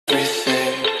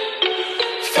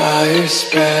Fire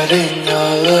spreading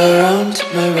all around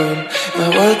my room. My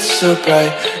world's so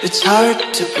bright, it's hard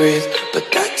to breathe,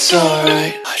 but that's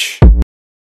alright. Hush.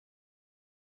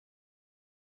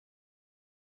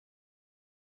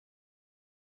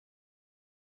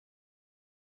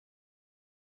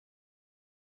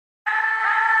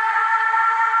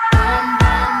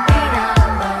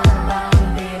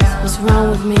 What's wrong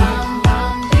with me?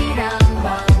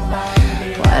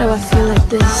 Why do I feel like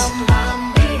this?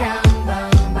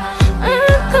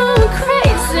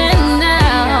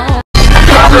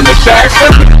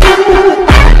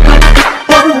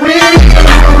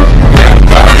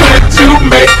 To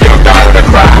make your daughter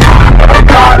cry.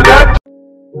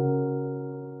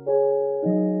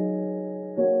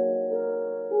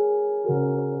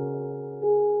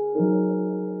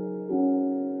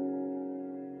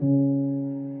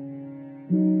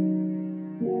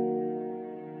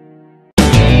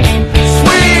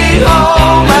 Sweet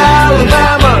home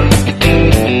Alabama.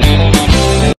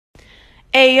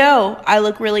 Ayo, I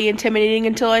look really intimidating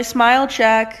until I smile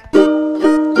check.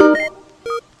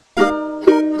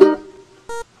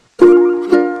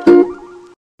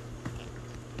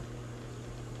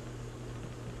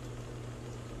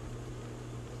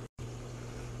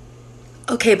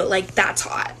 Okay, but like, that's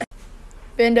hot.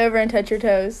 Bend over and touch your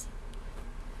toes.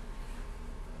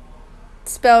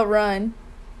 Spell run.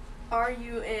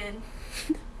 R-U-N.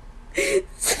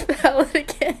 Spell it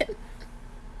again.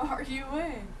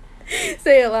 R-U-N.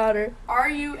 Say it louder.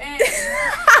 R-U-N.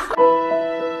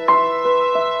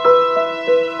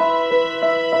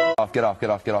 Get off it.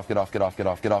 Get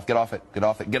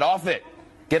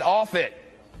off it.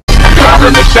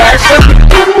 Government Jackson.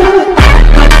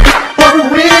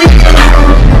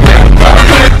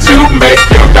 To make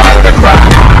your daughter cry.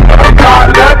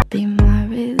 Be my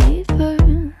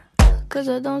reliever, cause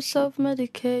I don't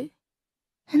self-medicate.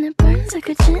 And it burns like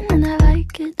a gin and I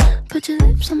like it. Put your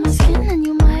lips on my skin and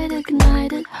you might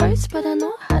ignite it. Hurts but I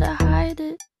know how to hide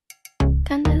it.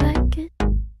 Kinda like it.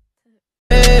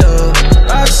 Hey,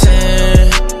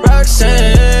 Roxanne,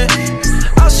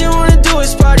 all she wanna do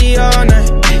is party all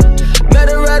night. Met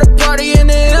her at a party in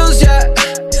the hills, yeah.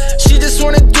 She just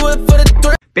wanna do it for the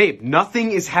thrill. Babe,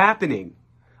 nothing is happening.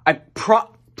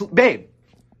 Babe.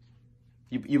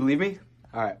 You believe me?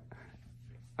 Alright,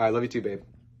 love you too, babe.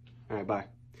 Alright, bye.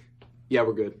 Yeah,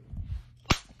 we're good.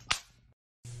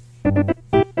 When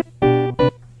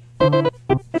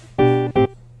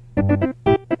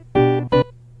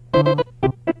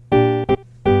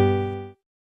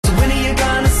are you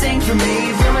gonna sing for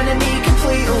me? Ruining me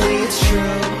completely, it's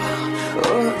true.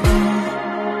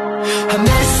 I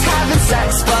miss having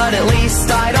sex, but at least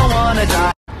I don't wanna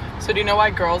die. So do you know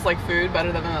why girls like food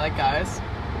better than they like guys?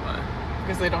 Why?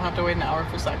 Because they don't have to wait an hour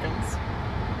for seconds.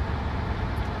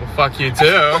 Well, fuck you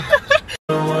too.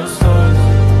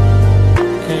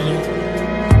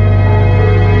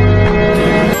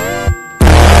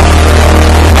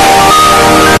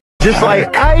 Just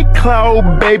like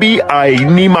iCloud, baby, I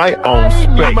need my own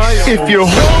space. If you're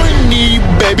horny,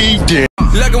 baby, then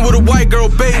Legging with a white girl,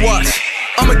 Baywatch.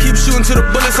 I'ma keep shooting till the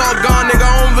bullets all gone, nigga.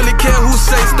 I don't really care who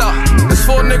say stop. There's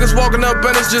 4 niggas walking up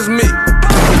and it's just me.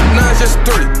 Now it's just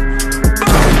 3.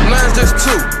 Now it's just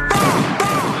 2.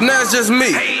 Now it's just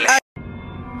me.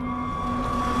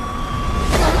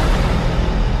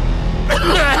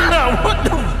 what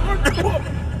the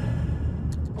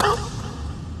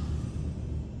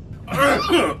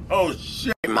oh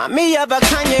shit. Remind me of a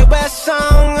Kanye West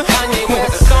song. Kanye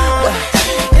West song.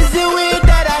 Is it weird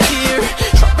that I hear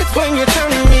trumpets when you're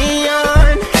turning me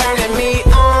on? Turning me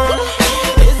on.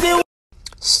 Is it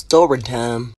Story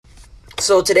time.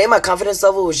 So today my confidence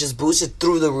level was just boosted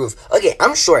through the roof. Okay,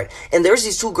 I'm short, and there was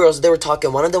these 2 girls, they were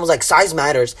talking. One of them was like, size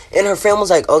matters. And her friend was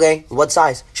like, okay, what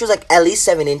size? She was like, at least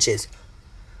 7 inches.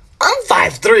 I'm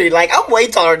 5'3", like, I'm way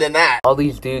taller than that. All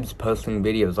these dudes posting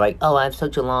videos like, oh, I have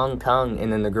such a long tongue.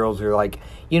 And then the girls are like,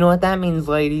 you know what that means,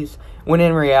 ladies? When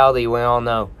in reality, we all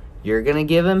know, you're gonna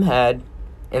give him head.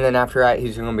 And then after that,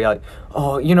 he's gonna be like,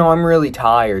 oh, you know, I'm really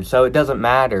tired. So it doesn't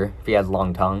matter if he has a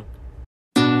long tongue.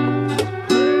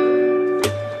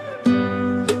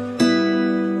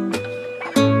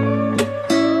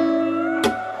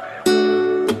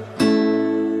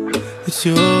 It's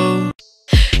you.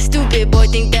 Stupid boy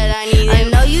think that I need it. I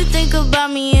know you think about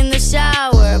me in the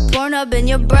shower. Porn up in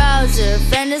your browser.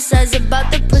 Fantasize about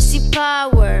the pussy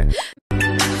power.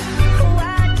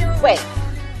 Wait,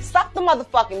 stop the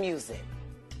motherfucking music.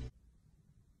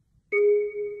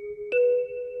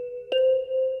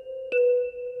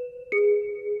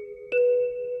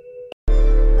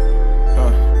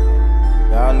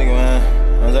 Y'all nigga, man.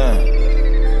 What's that?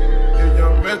 If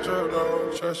your metro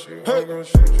don't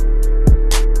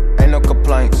Ain't no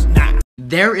complaints.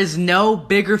 There is no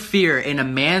bigger fear in a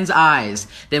man's eyes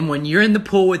than when you're in the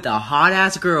pool with a hot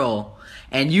ass girl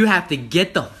and you have to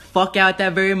get the fuck out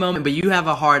that very moment, but you have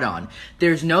a hard on.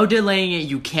 There's no delaying it.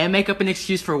 You can't make up an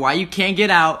excuse for why you can't get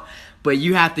out, but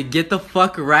you have to get the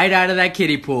fuck right out of that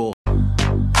kiddie pool.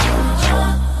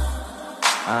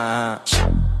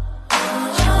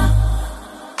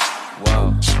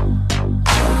 Whoa.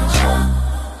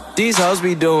 These hoes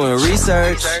be doing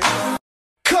research.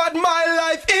 Cut my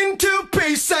life into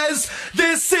pieces.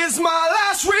 This is my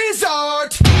last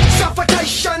resort.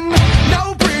 Suffocation,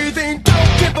 no breathing,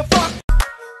 don't give a fuck.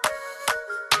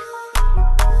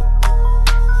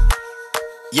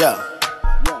 Yeah.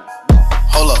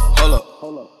 Hold up.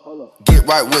 Get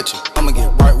right with you. I'ma get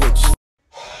right with you.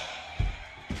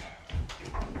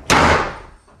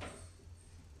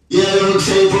 Yeah, don't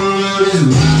take around this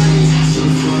money. So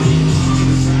funny.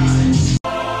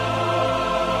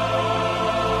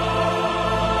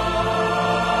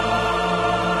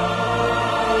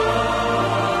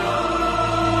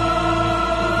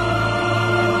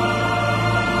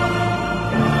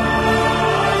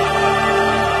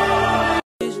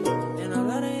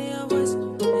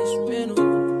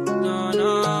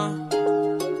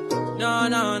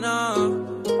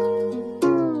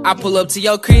 I pull up to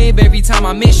your crib every time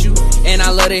I miss you, and I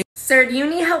love it. Sir, do you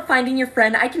need help finding your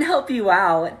friend? I can help you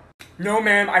out. No,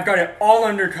 ma'am, I've got it all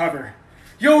under cover.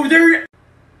 Yo, there.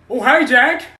 Oh, hi,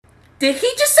 Jack. Did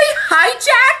he just say hi,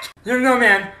 Jack? No,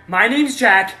 ma'am. My name's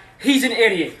Jack. He's an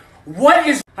idiot. What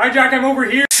is. Hi, Jack, I'm over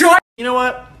here. Shut. You know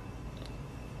what?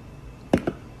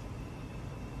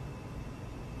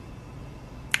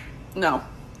 No.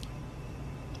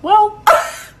 Well.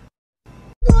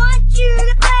 Want you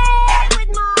to play with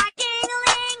my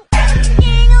ding-a-ling,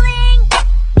 ding-a-ling,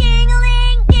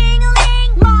 ding-a-ling,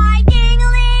 ding-a-ling, my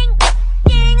ding-a-ling,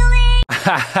 ding-a-ling.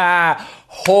 Haha,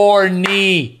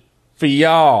 horny for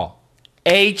y'all.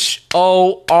 Horny,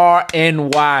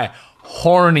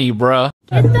 horny, bruh.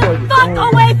 Get the fuck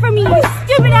away from me, you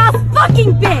stupid ass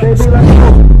fucking bitch!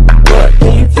 What?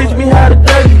 Can you teach me how to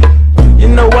dirty? You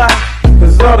know why?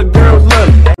 Cause all the girls love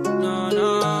me.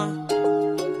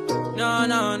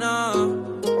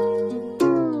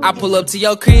 I pull up to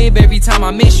your crib every time I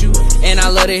miss you, and I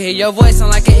love to hear your voice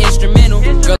sound like an instrumental.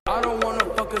 Girl, I don't wanna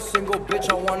fuck a single bitch,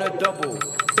 I want a double.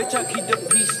 Bitch, I keep the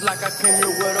peace like I came here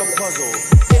with a puzzle.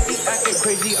 If he acting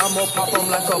crazy, I'ma pop him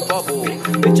like a bubble.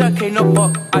 Bitch, I came to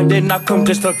fuck, I did not come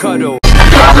just to cuddle.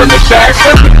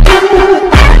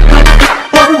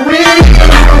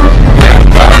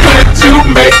 To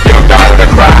make your daughter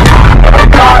cry.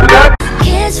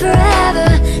 Kids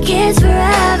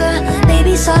forever,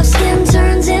 baby soft skin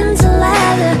turns into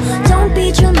leather. Don't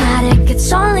be dramatic,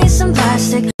 it's only some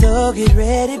plastic. So get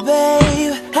ready,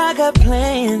 babe, I got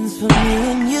plans for me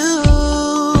and you.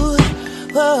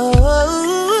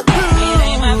 Whoa. It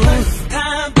ain't my first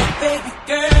time, but baby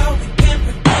girl, we can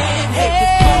pretend.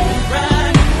 Hey,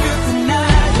 right, you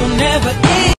tonight, you'll never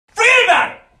end. Forget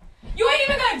about it! You ain't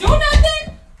even gonna do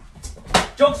nothing?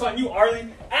 Joke's on you, Arlie.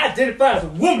 I identify as a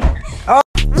woman. What?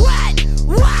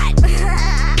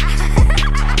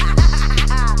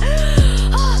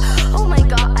 Oh my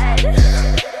god.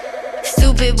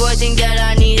 Stupid boy think that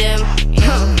I need him.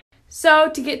 So,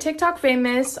 to get TikTok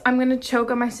famous, I'm gonna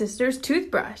choke on my sister's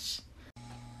toothbrush.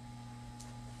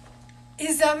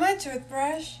 Is that my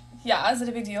toothbrush? Yeah, is it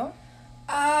a big deal?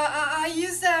 I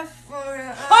use that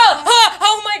for.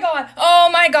 Oh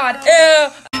my god! Ew!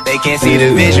 They can't see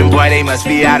the vision, boy, they must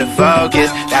be out of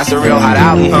focus. That's a real hot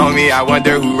album, homie, I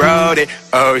wonder who wrote it.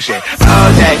 Oh shit,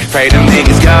 oh day, pray them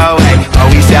niggas go away. Oh,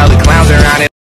 we sell the clowns around it.